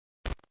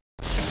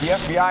The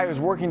FBI is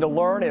working to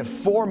learn if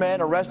 4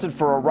 men arrested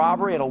for a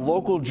robbery at a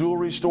local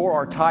jewelry store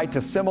are tied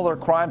to similar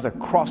crimes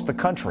across the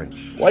country.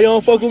 Why you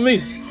don't fuck with me?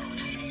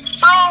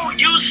 Bro,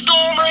 you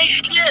stole my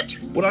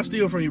shit! What I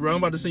steal from you, bro? I'm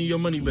about to send you your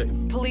money back.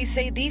 Police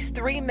say these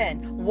 3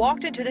 men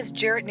walked into this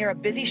Jarrett near a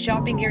busy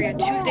shopping area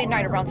Tuesday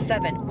night around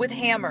 7 with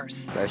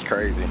hammers. That's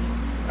crazy.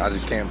 I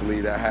just can't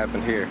believe that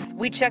happened here.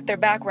 We checked their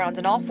backgrounds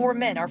and all 4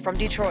 men are from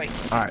Detroit.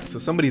 Alright, so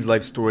somebody's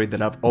life story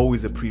that I've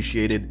always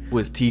appreciated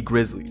was Tee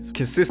Grizzley's.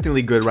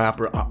 Consistently good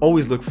rapper, I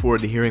always look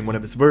forward to hearing one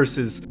of his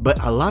verses,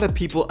 but a lot of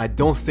people I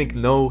don't think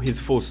know his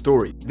full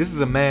story. This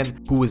is a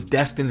man who was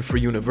destined for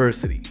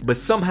university, but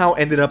somehow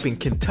ended up in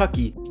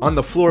Kentucky on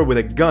the floor with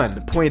a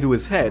gun pointed to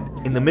his head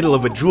in the middle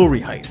of a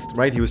jewelry heist,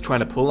 right? He was trying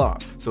to pull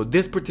off. So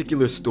this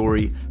particular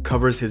story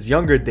covers his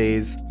younger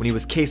days when he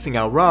was casing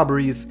out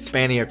robberies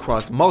spanning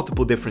across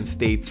multiple different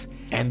states,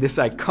 and this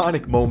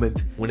iconic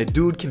moment when a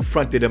dude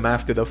confronted him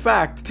after the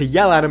fact to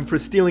yell at him for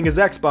stealing his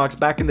Xbox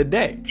back in the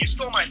day. You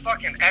stole my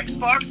fucking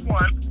Xbox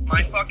One,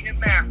 my fucking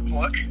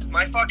MacBook,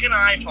 my fucking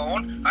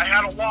iPhone. I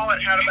had a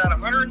wallet, had about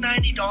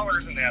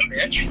 $190 in that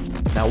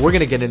bitch. Now we're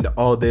gonna get into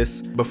all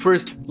this, but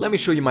first, let me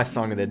show you my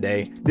song of the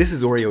day. This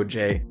is Oreo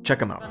J. Check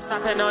him out. I'm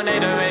snapping on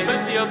 808.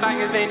 Most of your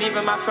bangers ain't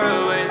even my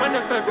throwaways. When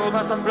the third roll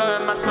pass, I'm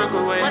blowing my smoke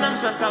away. When I'm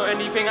stressed out,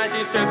 anything I do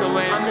is took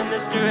away. I'm in the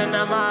stew and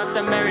I'm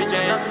after Mary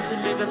J. Nothing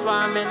to lose, that's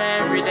why I'm in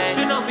there every day.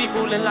 Soon I'll be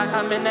balling like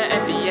I'm in the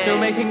NBA. Still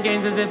making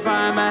gains as if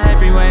I'm a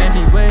heavyweight.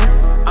 Anyway,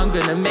 I'm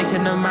gonna make it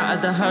no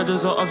matter the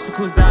hurdles or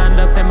obstacles that end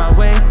up in my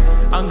way.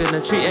 I'm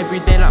gonna treat every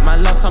day like my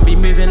last, can't be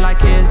moving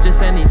like it is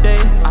just any day.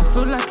 I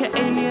feel like an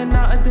alien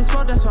out of this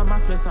world, that's why my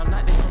flow sound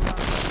like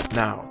this.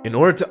 Now, in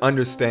order to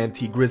understand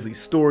Tee Grizzley's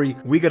story,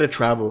 we gotta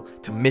travel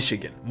to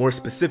Michigan, more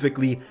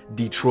specifically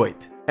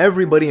Detroit.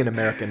 Everybody in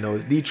America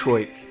knows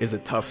Detroit is a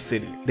tough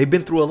city. They've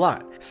been through a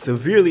lot.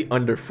 Severely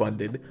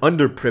underfunded,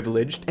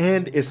 underprivileged,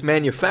 and its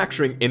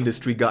manufacturing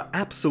industry got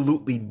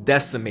absolutely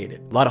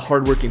decimated. A lot of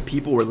hardworking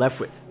people were left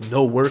with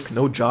no work,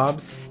 no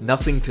jobs,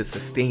 nothing to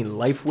sustain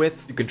life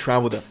with. You can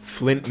travel to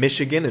Flint,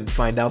 Michigan and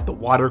find out the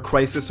water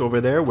crisis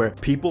over there where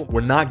people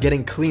were not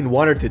getting clean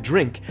water to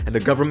drink and the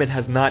government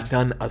has not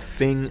done a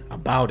thing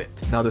about it.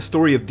 Now the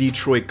story of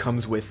Detroit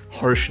comes with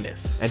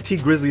harshness, and Tee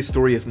Grizzley's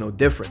story is no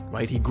different,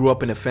 right? He grew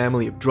up in a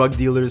family of drug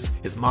dealers.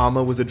 His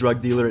mama was a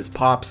drug dealer, his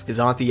pops, his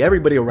auntie,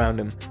 everybody around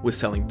him was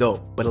selling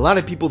dope. But a lot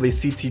of people, they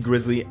see Tee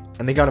Grizzley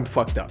and they got him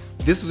fucked up.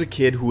 This was a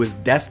kid who was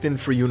destined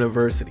for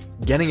university,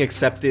 getting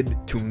accepted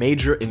to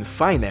major in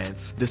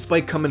finance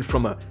despite coming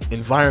from an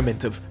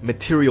environment of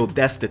material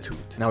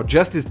destitute. Now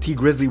just as Tee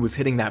Grizzley was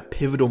hitting that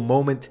pivotal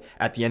moment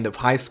at the end of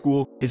high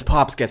school, his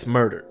pops gets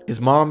murdered.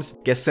 His moms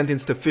gets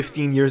sentenced to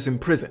 15 years in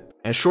prison.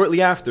 And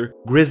shortly after,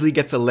 Grizzley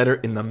gets a letter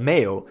in the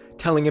mail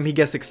telling him he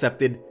gets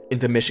accepted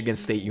into Michigan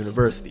State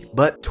University.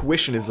 But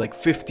tuition is like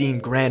 15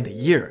 grand a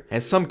year,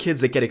 and some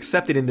kids that get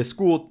accepted into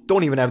school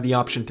don't even have the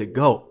option to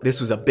go.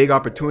 This was a big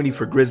opportunity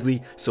for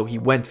Grizzley, so he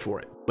went for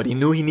it. But he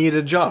knew he needed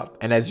a job.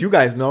 And as you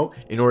guys know,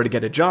 in order to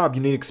get a job,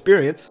 you need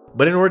experience.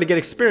 But in order to get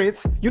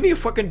experience, you need a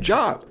fucking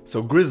job.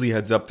 So Grizzley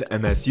heads up to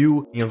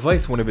MSU. He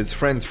invites one of his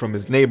friends from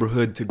his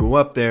neighborhood to go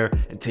up there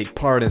and take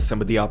part in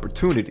some of the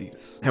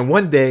opportunities. And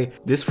one day,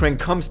 this friend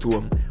comes to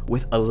him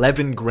with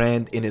 11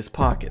 grand in his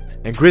pocket.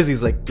 And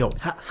Grizzly's like, yo,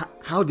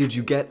 how did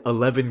you get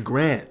 11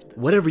 grand?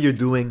 Whatever you're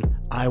doing,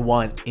 I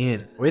want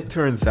in. Well, it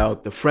turns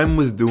out the friend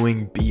was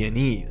doing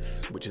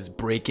B&Es, which is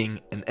breaking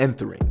and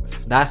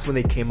enterings. That's when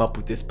they came up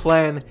with this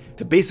plan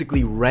to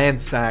basically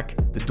ransack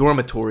the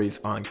dormitories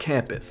on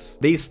campus.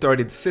 They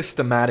started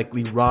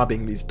systematically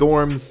robbing these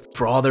dorms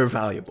for all their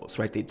valuables,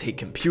 right? They'd take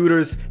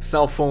computers,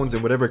 cell phones,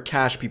 and whatever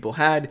cash people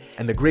had.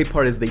 And the great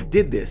part is they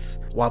did this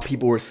while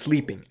people were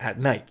sleeping at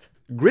night.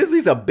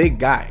 Grizzly's a big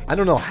guy. I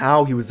don't know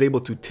how he was able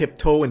to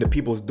tiptoe into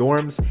people's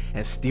dorms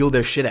and steal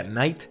their shit at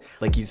night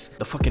like he's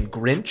the fucking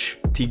Grinch.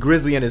 Tee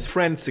Grizzley and his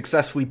friends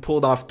successfully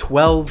pulled off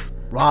 12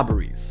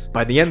 robberies.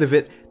 By the end of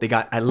it, they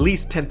got at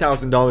least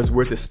 $10,000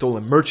 worth of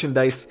stolen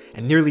merchandise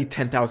and nearly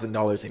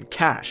 $10,000 in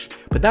cash.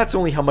 But that's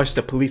only how much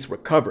the police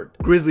recovered.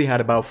 Grizzley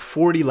had about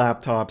 40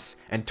 laptops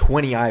and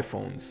 20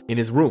 iPhones in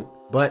his room.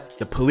 But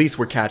the police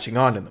were catching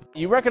on to them.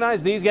 You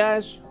recognize these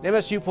guys?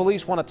 MSU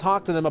police want to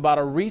talk to them about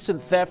a recent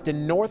theft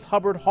in North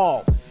Hubbard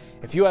Hall.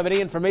 If you have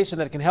any information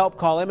that can help,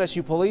 call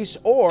MSU police,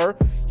 or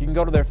you can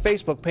go to their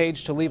Facebook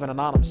page to leave an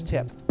anonymous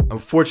tip.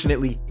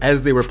 Unfortunately,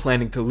 as they were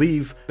planning to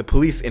leave, the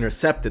police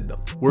intercepted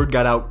them. Word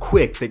got out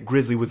quick that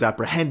Grizzley was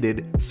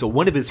apprehended, so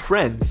one of his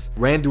friends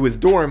ran to his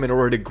dorm in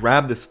order to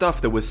grab the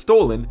stuff that was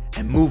stolen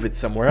and move it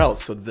somewhere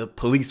else so the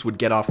police would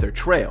get off their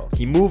trail.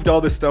 He moved all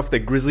the stuff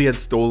that Grizzley had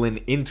stolen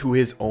into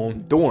his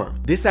own dorm.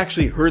 This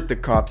actually hurt the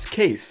cops'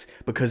 case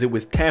because it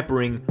was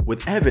tampering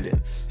with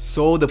evidence.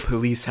 So the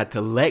police had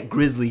to let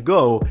Grizzley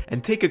go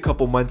and take a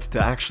couple months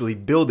to actually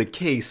build a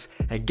case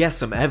and get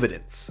some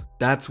evidence.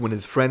 That's when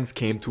his friends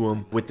came to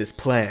him with this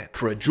plan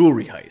for a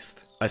jewelry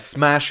heist. a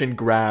smash and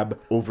grab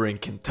over in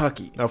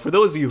Kentucky. Now, for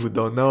those of you who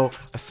don't know,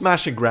 a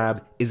smash and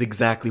grab is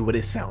exactly what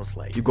it sounds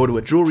like. You go to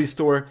a jewelry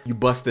store, you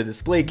bust the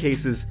display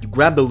cases, you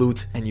grab the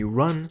loot, and you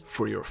run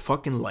for your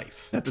fucking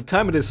life. At the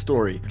time of this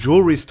story,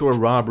 jewelry store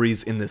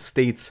robberies in the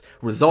States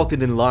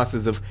resulted in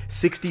losses of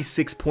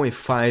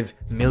 $66.5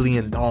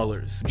 million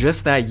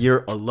just that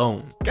year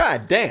alone.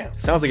 God damn,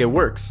 sounds like it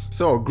works.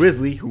 So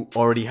Grizzly, who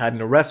already had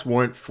an arrest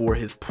warrant for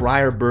his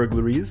prior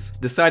burglaries,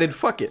 decided,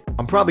 fuck it,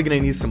 I'm probably gonna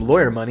need some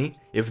lawyer money.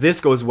 If this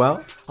goes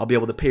well, I'll be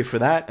able to pay for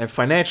that, and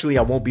financially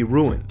I won't be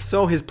ruined.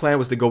 So his plan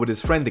was to go with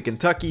his friend to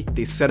Kentucky.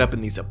 They set up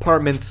in these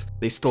apartments,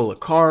 they stole a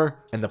car,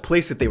 and the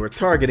place that they were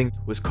targeting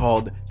was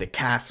called the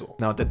Castle.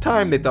 Now at the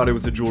time they thought it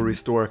was a jewelry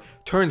store.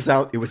 Turns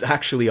out it was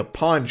actually a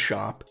pawn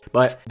shop,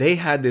 but they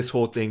had this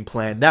whole thing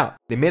planned out.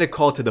 They made a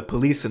call to the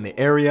police in the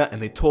area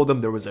and they told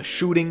them there was a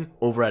shooting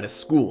over at a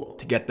school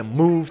to get them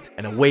moved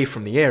and away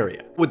from the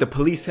area. With the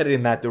police headed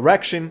in that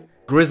direction,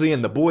 Grizzly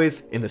and the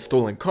boys in the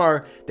stolen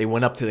car, they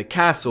went up to the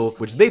Castle,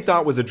 which they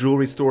thought was a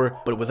jewelry store,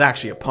 but it was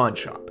actually a pawn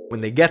shop.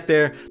 When they get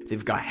there,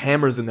 they've got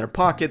hammers in their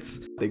pockets.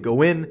 They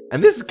go in,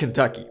 and this is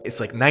Kentucky. It's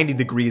like 90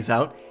 degrees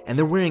out, and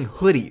they're wearing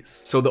hoodies.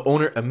 So the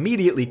owner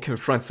immediately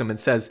confronts them and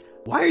says,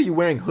 "Why are you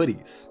wearing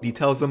hoodies?" He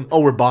tells them,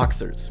 "Oh, we're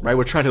boxers, right?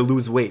 We're trying to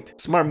lose weight."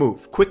 Smart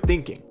move, quick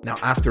thinking. Now,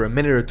 after a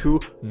minute or two,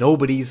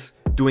 nobody's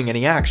doing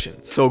any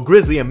action. So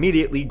Grizzly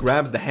immediately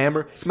grabs the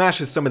hammer,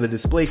 smashes some of the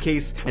display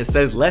case, and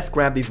says, "Let's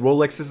grab these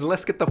Rolexes and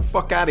let's get the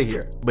fuck out of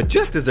here." But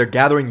just as they're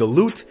gathering the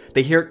loot,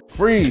 they hear,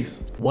 "Freeze!"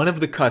 One of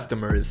the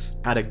customers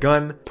had a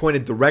gun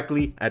pointed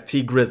directly at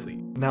Tee Grizzley.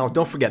 Now,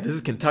 don't forget, this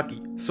is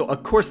Kentucky, so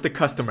of course the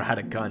customer had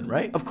a gun,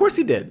 right? Of course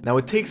he did. Now,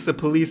 it takes the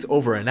police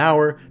over an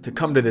hour to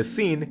come to the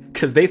scene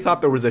because they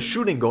thought there was a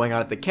shooting going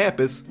on at the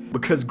campus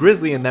because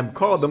Grizzly and them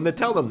called them to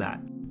tell them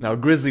that. Now,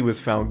 Grizzly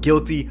was found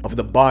guilty of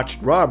the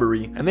botched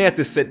robbery, and they had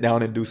to sit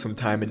down and do some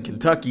time in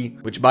Kentucky,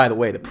 which, by the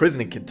way, the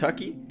prison in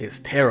Kentucky is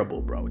terrible,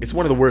 bro. It's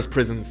one of the worst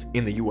prisons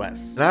in the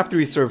US. And after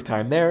he served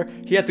time there,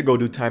 he had to go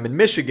do time in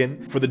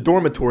Michigan for the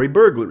dormitory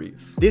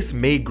burglaries. This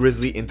made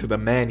Grizzly into the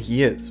man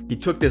he is. He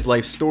took this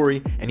life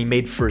story and he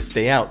made First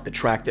Day Out, the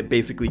track that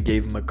basically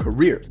gave him a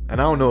career.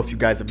 And I don't know if you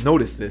guys have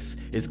noticed this,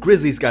 is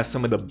Grizzly's got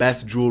some of the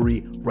best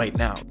jewelry right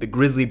now. The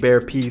grizzly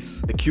bear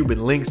piece, the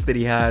Cuban links that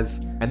he has,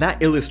 and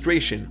that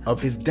illustration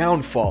of his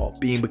downfall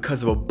being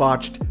because of a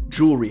botched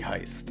jewelry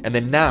heist. And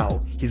then now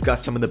he's got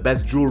some of the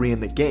best jewelry in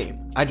the game.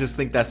 I just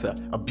think that's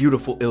a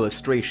beautiful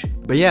illustration.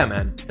 But yeah,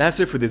 man, that's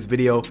it for this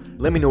video.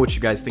 Let me know what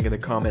you guys think in the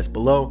comments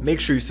below.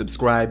 Make sure you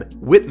subscribe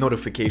with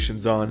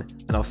notifications on,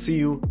 and I'll see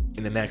you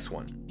in the next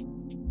one.